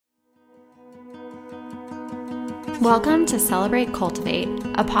Welcome to Celebrate Cultivate,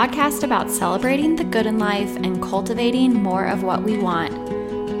 a podcast about celebrating the good in life and cultivating more of what we want.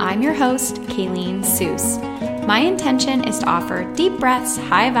 I'm your host, Kayleen Seuss. My intention is to offer deep breaths,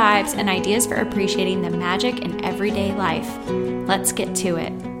 high vibes, and ideas for appreciating the magic in everyday life. Let's get to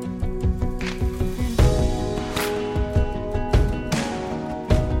it.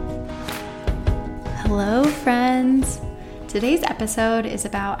 Hello, friends. Today's episode is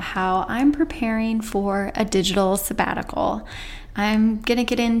about how I'm preparing for a digital sabbatical. I'm going to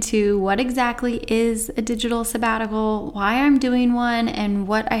get into what exactly is a digital sabbatical, why I'm doing one, and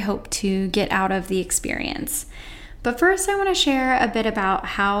what I hope to get out of the experience. But first, I want to share a bit about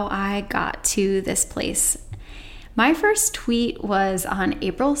how I got to this place. My first tweet was on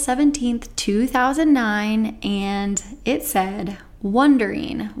April 17th, 2009, and it said,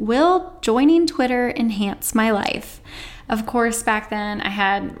 "Wondering, will joining Twitter enhance my life?" Of course, back then I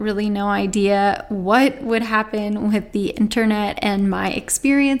had really no idea what would happen with the internet and my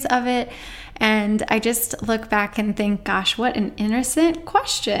experience of it. And I just look back and think, gosh, what an innocent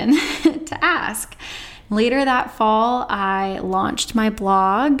question to ask. Later that fall, I launched my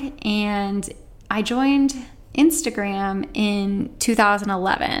blog and I joined Instagram in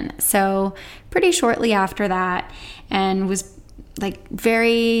 2011. So pretty shortly after that, and was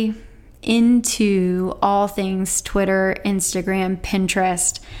very into all things Twitter, Instagram,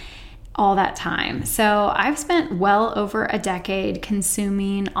 Pinterest, all that time. So I've spent well over a decade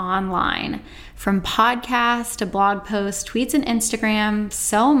consuming online, from podcasts to blog posts, tweets, and Instagram.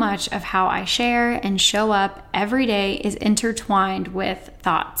 So much of how I share and show up every day is intertwined with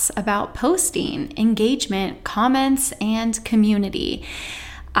thoughts about posting, engagement, comments, and community.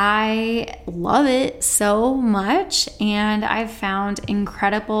 I love it so much, and I've found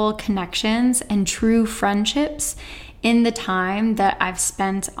incredible connections and true friendships in the time that I've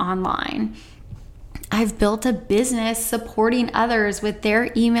spent online. I've built a business supporting others with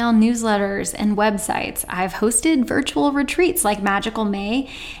their email newsletters and websites. I've hosted virtual retreats like Magical May,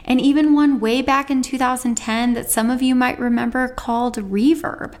 and even one way back in 2010 that some of you might remember called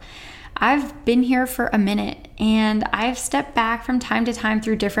Reverb. I've been here for a minute, and I've stepped back from time to time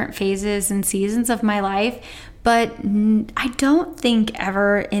through different phases and seasons of my life, but I don't think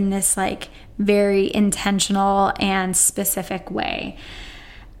ever in this very intentional and specific way.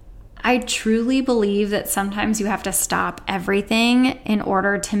 I truly believe that sometimes you have to stop everything in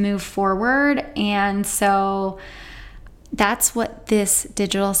order to move forward, and so that's what this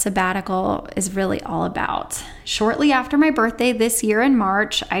digital sabbatical is really all about. Shortly after my birthday this year in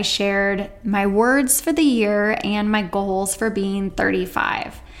March, I shared my words for the year and my goals for being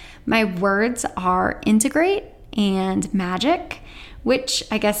 35. My words are integrate and magic, which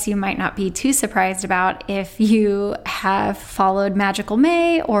I guess you might not be too surprised about if you have followed Magical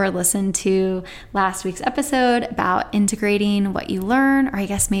May or listened to last week's episode about integrating what you learn, or I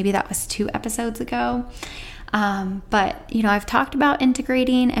guess maybe that was 2 episodes ago. But I've talked about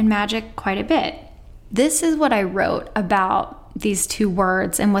integrating and magic quite a bit. This is what I wrote about these 2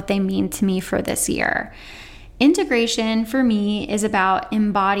 words and what they mean to me for this year. Integration for me is about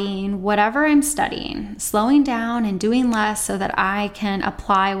embodying whatever I'm studying, slowing down and doing less so that I can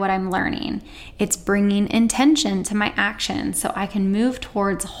apply what I'm learning. It's bringing intention to my actions so I can move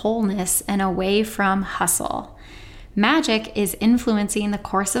towards wholeness and away from hustle. Magic is influencing the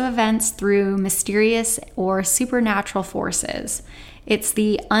course of events through mysterious or supernatural forces. It's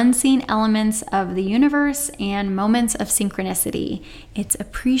the unseen elements of the universe and moments of synchronicity. It's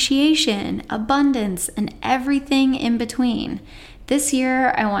appreciation, abundance, and everything in between. This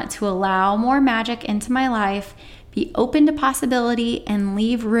year, I want to allow more magic into my life, be open to possibility, and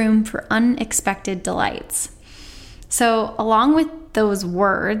leave room for unexpected delights. So, along with those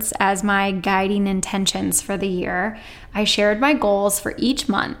words as my guiding intentions for the year, I shared my goals for each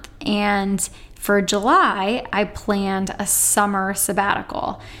month, and for July, I planned a summer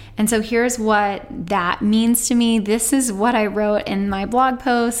sabbatical. And so here's what that means to me. This is what I wrote in my blog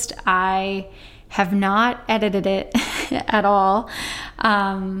post. I have not edited it at all.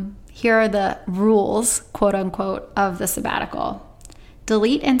 Here are the rules, quote unquote, of the sabbatical.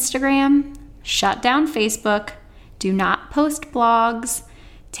 Delete Instagram, shut down Facebook, do not post blogs,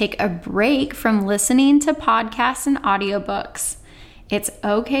 take a break from listening to podcasts and audiobooks. It's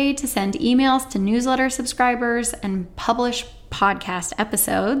okay to send emails to newsletter subscribers and publish podcast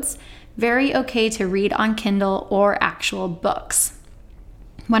episodes. Very okay to read on Kindle or actual books.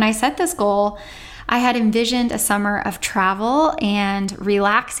 When I set this goal, I had envisioned a summer of travel and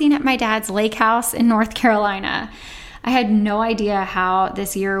relaxing at my dad's lake house in North Carolina. I had no idea how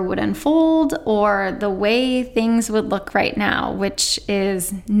this year would unfold or the way things would look right now, which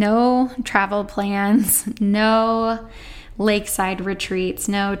is no travel plans, no lakeside retreats,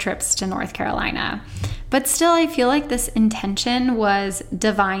 no trips to North Carolina. But still, I feel like this intention was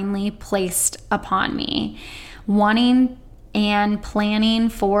divinely placed upon me. Wanting and planning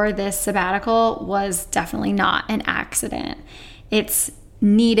for this sabbatical was definitely not an accident. It's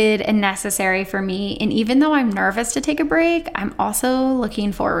needed and necessary for me. And even though I'm nervous to take a break, I'm also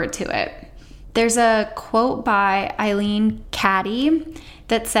looking forward to it. There's a quote by Eileen Caddy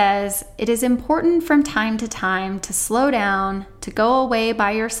that says, "It is important from time to time to slow down, to go away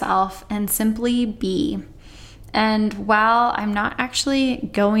by yourself and simply be." And while I'm not actually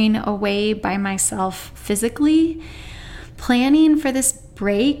going away by myself physically, planning for this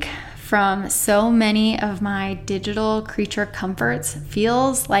break from so many of my digital creature comforts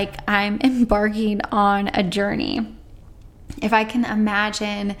feels like I'm embarking on a journey. If I can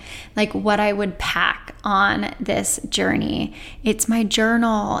imagine like what I would pack on this journey, it's my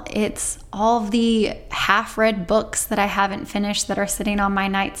journal, it's all of the half-read books that I haven't finished that are sitting on my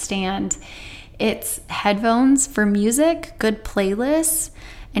nightstand. It's headphones for music, good playlists,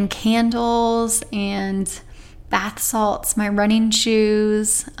 and candles, and bath salts, my running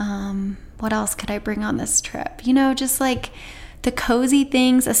shoes. What else could I bring on this trip? Just like the cozy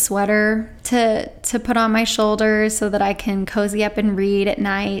things, a sweater to put on my shoulders so that I can cozy up and read at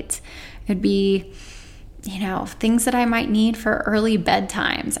night. It'd be, things that I might need for early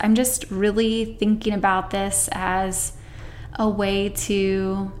bedtimes. I'm just really thinking about this as a way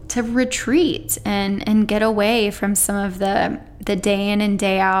to retreat and get away from some of the day in and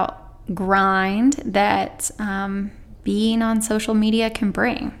day out grind that being on social media can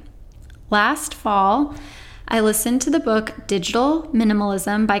bring. Last fall, I listened to the book Digital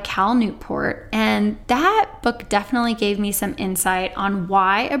Minimalism by Cal Newport, and that book definitely gave me some insight on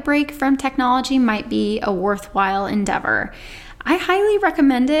why a break from technology might be a worthwhile endeavor. I highly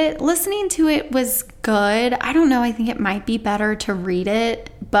recommend it. Listening to it was good. I don't know, I think it might be better to read it,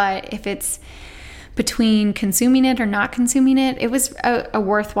 but if it's between consuming it or not consuming it, it was a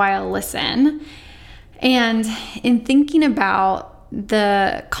worthwhile listen. And in thinking about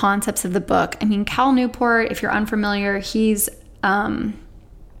the concepts of the book, Cal Newport, if you're unfamiliar, he's been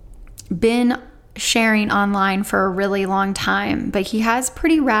sharing online for a really long time, but he has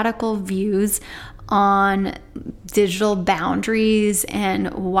pretty radical views on digital boundaries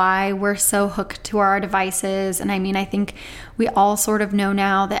and why we're so hooked to our devices. And I think we all sort of know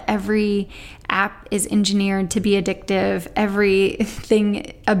now that every app is engineered to be addictive.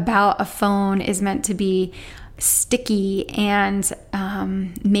 Everything about a phone is meant to be sticky and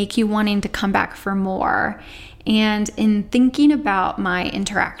make you wanting to come back for more. And in thinking about my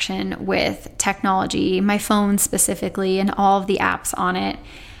interaction with technology, my phone specifically, and all of the apps on it,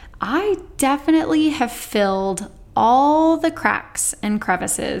 I definitely have filled all the cracks and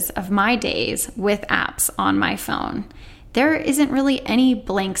crevices of my days with apps on my phone. There isn't really any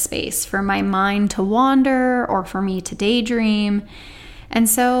blank space for my mind to wander or for me to daydream. And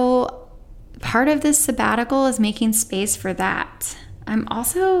so part of this sabbatical is making space for that. I'm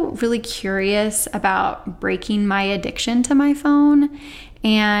also really curious about breaking my addiction to my phone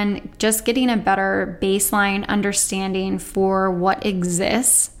and just getting a better baseline understanding for what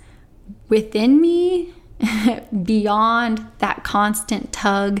exists within me beyond that constant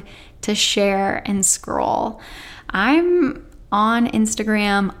tug to share and scroll. I'm on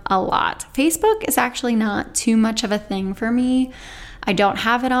Instagram a lot. Facebook is actually not too much of a thing for me. I don't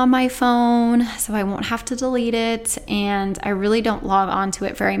have it on my phone, so I won't have to delete it, and I really don't log on to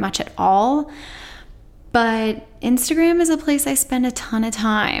it very much at all. But Instagram is a place I spend a ton of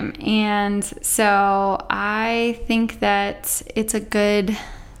time, and so I think that it's a good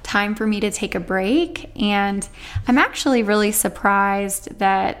time for me to take a break. And I'm actually really surprised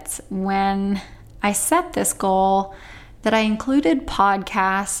that when I set this goal that I included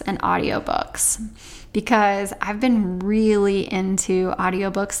podcasts and audiobooks, because I've been really into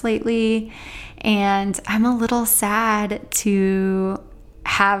audiobooks lately, and I'm a little sad to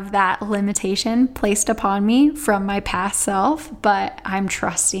have that limitation placed upon me from my past self, but I'm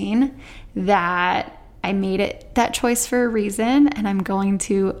trusting that I made it that choice for a reason, and I'm going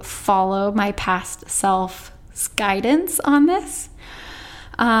to follow my past self's guidance on this.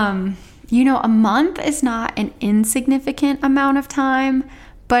 A month is not an insignificant amount of time,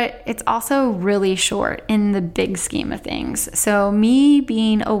 but it's also really short in the big scheme of things. So me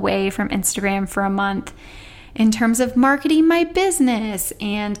being away from Instagram for a month in terms of marketing my business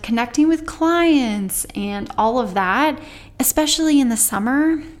and connecting with clients and all of that, especially in the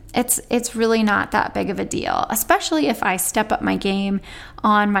summer, It's really not that big of a deal, especially if I step up my game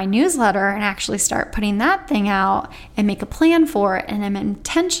on my newsletter and actually start putting that thing out and make a plan for it, and I'm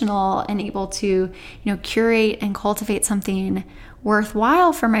intentional and able to, curate and cultivate something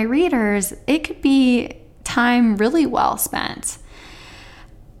worthwhile for my readers. It could be time really well spent.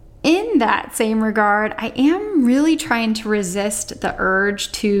 In that same regard, I am really trying to resist the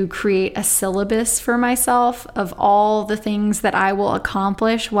urge to create a syllabus for myself of all the things that I will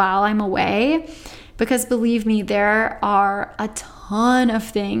accomplish while I'm away, because believe me, there are a ton of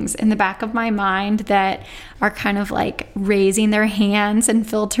things in the back of my mind that are kind of like raising their hands and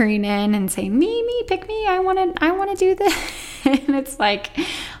filtering in and saying, me, pick me, I want to do this. And it's like,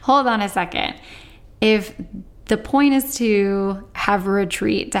 hold on a second. If the point is to have a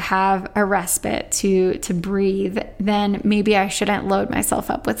retreat, to have a respite, to breathe, then maybe I shouldn't load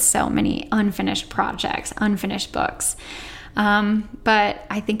myself up with so many unfinished projects, unfinished books. But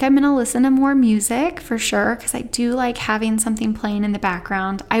I think I'm going to listen to more music for sure, because I do like having something playing in the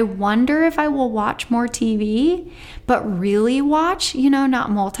background. I wonder if I will watch more TV, but really watch, not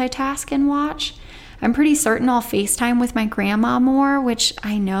multitask and watch. I'm pretty certain I'll FaceTime with my grandma more, which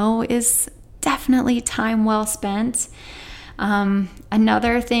I know is definitely time well spent.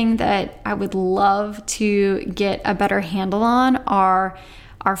 Another thing that I would love to get a better handle on are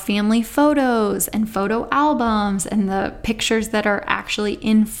our family photos and photo albums and the pictures that are actually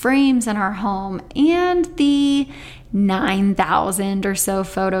in frames in our home, and the 9,000 or so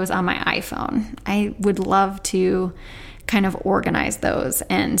photos on my iPhone. I would love to kind of organize those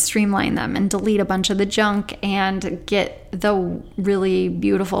and streamline them and delete a bunch of the junk and get the really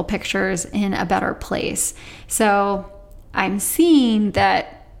beautiful pictures in a better place. So I'm seeing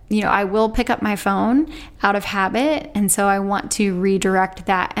that, I will pick up my phone out of habit. And so I want to redirect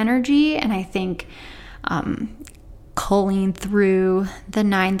that energy. And I think culling through the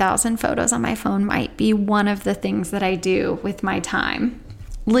 9,000 photos on my phone might be one of the things that I do with my time.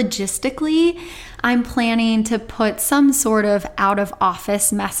 Logistically, I'm planning to put some sort of out of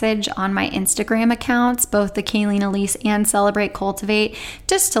office message on my Instagram accounts, both the Kayleen Elise and Celebrate Cultivate,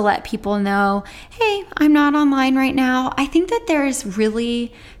 just to let people know, hey, I'm not online right now. I think that there's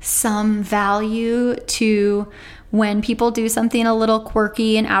really some value to when people do something a little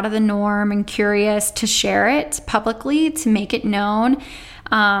quirky and out of the norm and curious, to share it publicly, to make it known.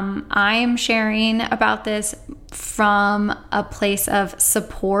 I'm sharing about this from a place of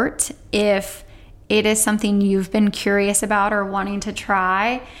support. If it is something you've been curious about or wanting to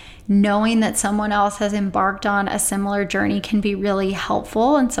try, knowing that someone else has embarked on a similar journey can be really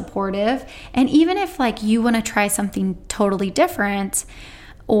helpful and supportive. And even if you want to try something totally different,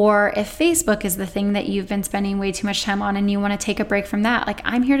 or if Facebook is the thing that you've been spending way too much time on and you want to take a break from that,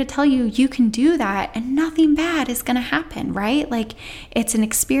 I'm here to tell you, you can do that and nothing bad is going to happen, right? It's an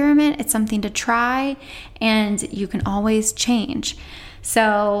experiment, it's something to try, and you can always change.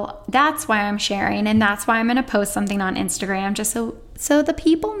 So that's why I'm sharing, and that's why I'm going to post something on Instagram, just so the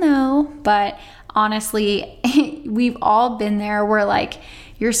people know. But honestly, we've all been there where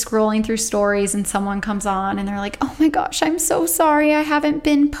you're scrolling through stories and someone comes on and they're like, oh my gosh, I'm so sorry, I haven't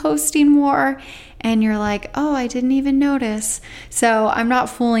been posting more. And you're like, oh, I didn't even notice. So I'm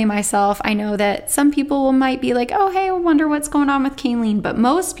not fooling myself. I know that some people might be like, oh, hey, I wonder what's going on with Kayleen. But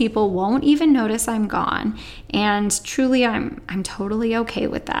most people won't even notice I'm gone. And truly, I'm totally okay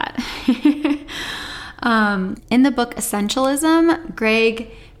with that. In the book Essentialism,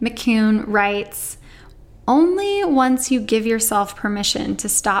 Greg McKeown writes, only once you give yourself permission to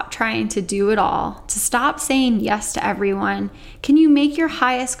stop trying to do it all, to stop saying yes to everyone, can you make your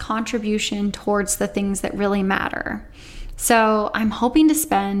highest contribution towards the things that really matter. So I'm hoping to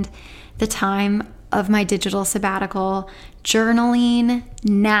spend the time of my digital sabbatical journaling,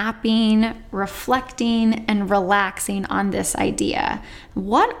 napping, reflecting, and relaxing on this idea.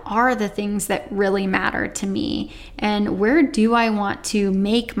 What are the things that really matter to me? And where do I want to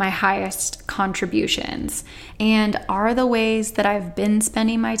make my highest contributions? And are the ways that I've been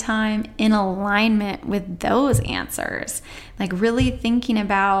spending my time in alignment with those answers? Really thinking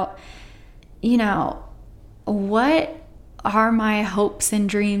about, what are my hopes and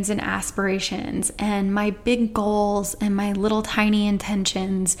dreams and aspirations and my big goals and my little tiny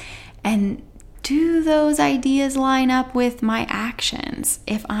intentions, and do those ideas line up with my actions?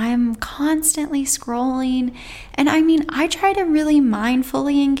 If I'm constantly scrolling, and I try to really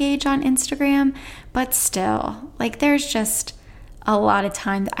mindfully engage on Instagram, but still, there's just a lot of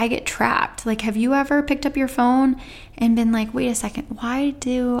time that I get trapped. Have you ever picked up your phone and been like, wait a second, why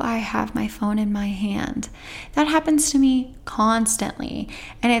do I have my phone in my hand? That happens to me constantly.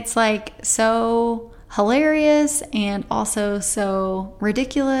 And it's so hilarious and also so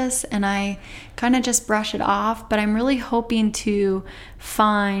ridiculous, and I kind of just brush it off. But I'm really hoping to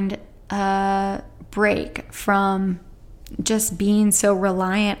find a break from just being so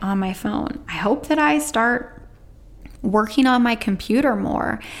reliant on my phone. I hope that I start working on my computer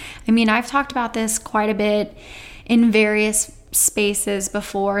more. I mean, I've talked about this quite a bit in various spaces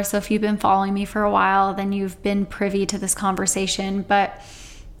before. So if you've been following me for a while, then you've been privy to this conversation. But,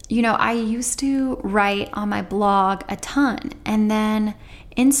 I used to write on my blog a ton, and then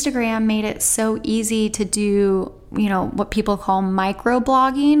Instagram made it so easy to do, what people call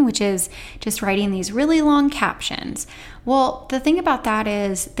microblogging, which is just writing these really long captions. Well, the thing about that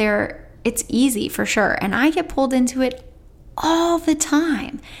is it's easy for sure, and I get pulled into it all the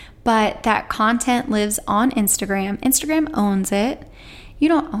time. But that content lives on Instagram. Instagram owns it. You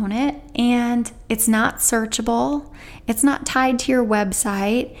don't own it, and it's not searchable. It's not tied to your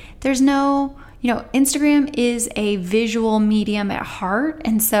website. There's no, Instagram is a visual medium at heart.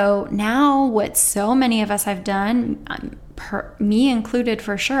 And so now what so many of us have done, me included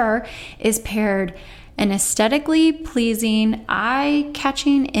for sure, is paired an aesthetically pleasing,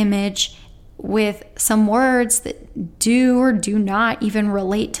 eye-catching image with some words that do or do not even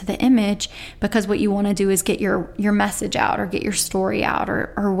relate to the image, because what you want to do is get your message out or get your story out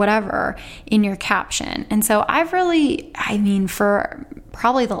or whatever in your caption. And so I've really, for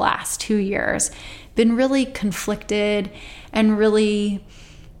probably the last 2 years, been really conflicted and really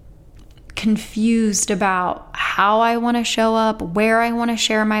confused about how I want to show up, where I want to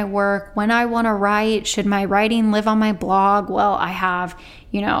share my work, when I want to write. Should my writing live on my blog? Well, I have,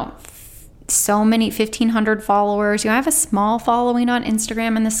 so many 1,500 followers. I have a small following on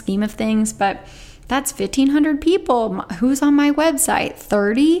Instagram in the scheme of things, but that's 1,500 people. Who's on my website?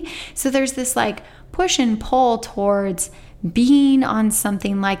 30? So there's this push and pull towards being on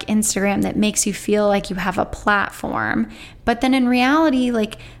something like Instagram that makes you feel like you have a platform. But then in reality,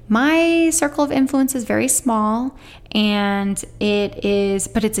 my circle of influence is very small, and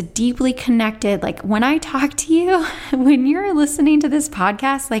but it's a deeply connected, when I talk to you, when you're listening to this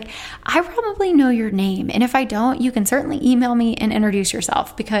podcast, I probably know your name. And if I don't, you can certainly email me and introduce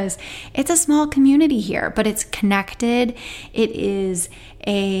yourself, because it's a small community here, but it's connected. It is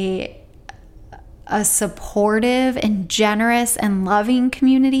a supportive and generous and loving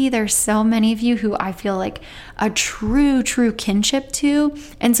community. There's so many of you who I feel like a true kinship to.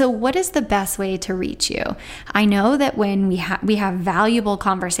 And so what is the best way to reach you? I know that when we have valuable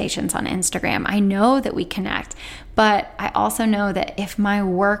conversations on Instagram, I know that we connect, but I also know that if my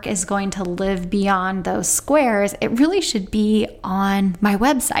work is going to live beyond those squares, it really should be on my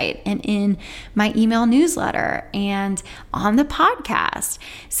website and in my email newsletter and on the podcast.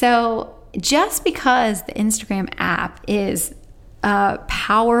 So just because the Instagram app is a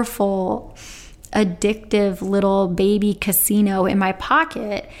powerful, addictive little baby casino in my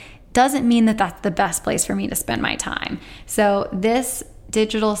pocket doesn't mean that that's the best place for me to spend my time. So this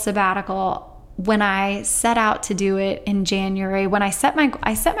digital sabbatical, when I set out to do it in January, when I set my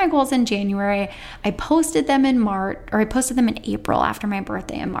goals in January, I posted them in April after my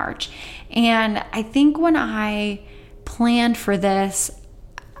birthday in March. And I think when I planned for this,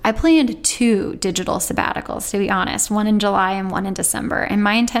 I planned 2 digital sabbaticals, to be honest, one in July and one in December. And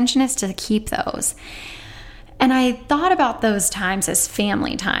my intention is to keep those. And I thought about those times as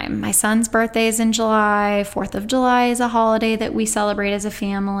family time. My son's birthday is in July. 4th of July is a holiday that we celebrate as a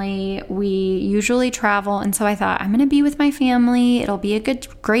family. We usually travel. And so I thought, I'm going to be with my family. It'll be a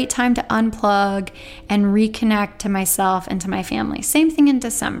great time to unplug and reconnect to myself and to my family. Same thing in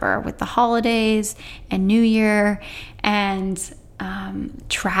December with the holidays and New Year and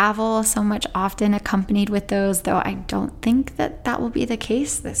travel so much often accompanied with those, though I don't think that will be the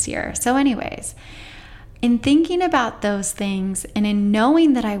case this year. So anyways, in thinking about those things and in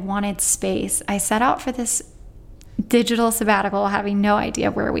knowing that I wanted space, I set out for this digital sabbatical having no idea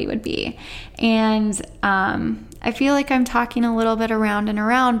where we would be. And I feel like I'm talking a little bit around and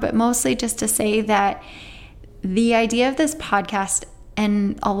around, but mostly just to say that the idea of this podcast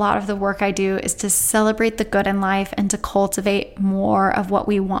and a lot of the work I do is to celebrate the good in life and to cultivate more of what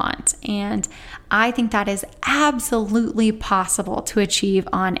we want. And I think that is absolutely possible to achieve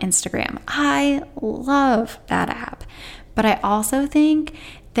on Instagram. I love that app. But I also think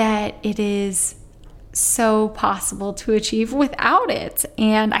that it is so possible to achieve without it.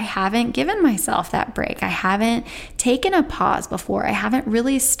 And I haven't given myself that break. I haven't taken a pause before. I haven't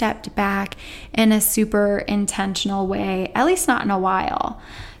really stepped back in a super intentional way, at least not in a while.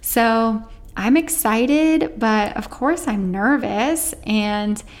 So I'm excited, but of course I'm nervous.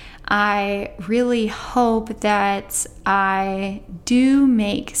 And I really hope that I do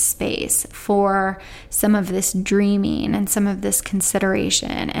make space for some of this dreaming and some of this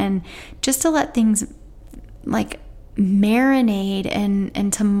consideration, and just to let things like marinate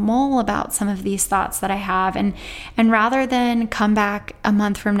and to mull about some of these thoughts that I have, and rather than come back a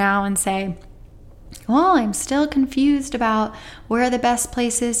month from now and say, well, I'm still confused about where are the best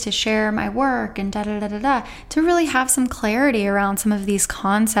places to share my work and to really have some clarity around some of these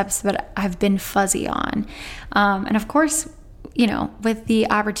concepts that I've been fuzzy on. And of course, with the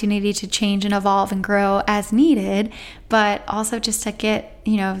opportunity to change and evolve and grow as needed, but also just to get,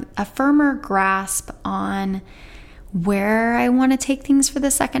 a firmer grasp on where I want to take things for the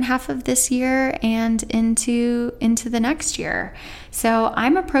second half of this year and into the next year. So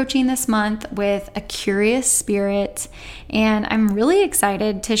I'm approaching this month with a curious spirit, and I'm really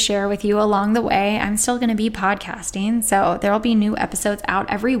excited to share with you along the way. I'm still going to be podcasting, so there'll be new episodes out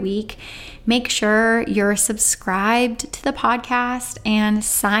every week. Make sure you're subscribed to the podcast and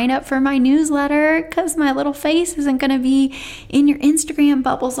sign up for my newsletter, because my little face isn't going to be in your Instagram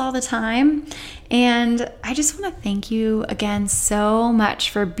bubbles all the time. And I just want to thank you again so much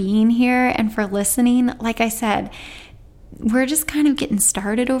for being here and for listening. Like I said, we're just kind of getting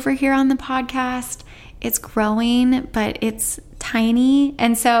started over here on the podcast. It's growing, but it's tiny.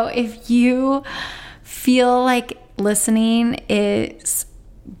 And so if you feel like listening is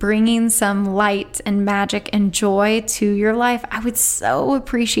bringing some light and magic and joy to your life, I would so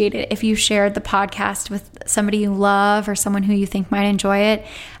appreciate it if you shared the podcast with somebody you love or someone who you think might enjoy it.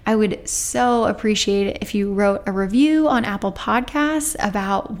 I would so appreciate it if you wrote a review on Apple Podcasts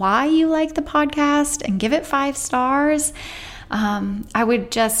about why you like the podcast and give it 5 stars. I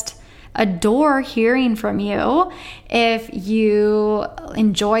would just adore hearing from you. If you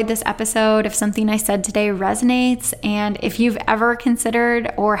enjoyed this episode, if something I said today resonates, and if you've ever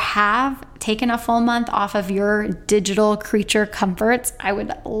considered or have taken a full month off of your digital creature comforts, I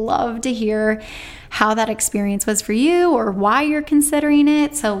would love to hear how that experience was for you or why you're considering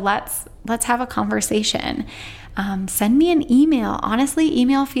it. So let's have a conversation. Send me an email. Honestly,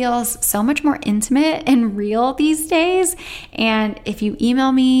 email feels so much more intimate and real these days. And if you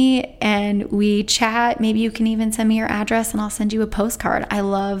email me and we chat, maybe you can even send me your address and I'll send you a postcard. I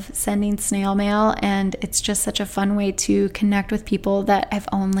love sending snail mail, and it's just such a fun way to connect with people that I've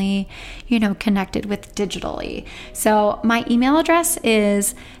only, connected with digitally. So my email address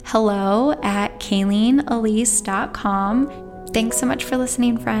is hello@KayleenElise.com. Thanks so much for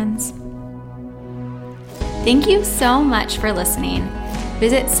listening, friends. Thank you so much for listening.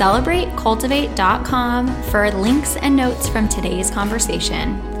 Visit celebratecultivate.com for links and notes from today's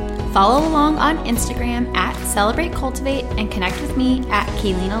conversation. Follow along on Instagram @celebratecultivate and connect with me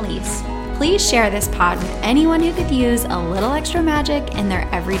 @KayleenElise. Please share this pod with anyone who could use a little extra magic in their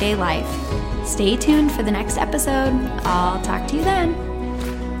everyday life. Stay tuned for the next episode. I'll talk to you then.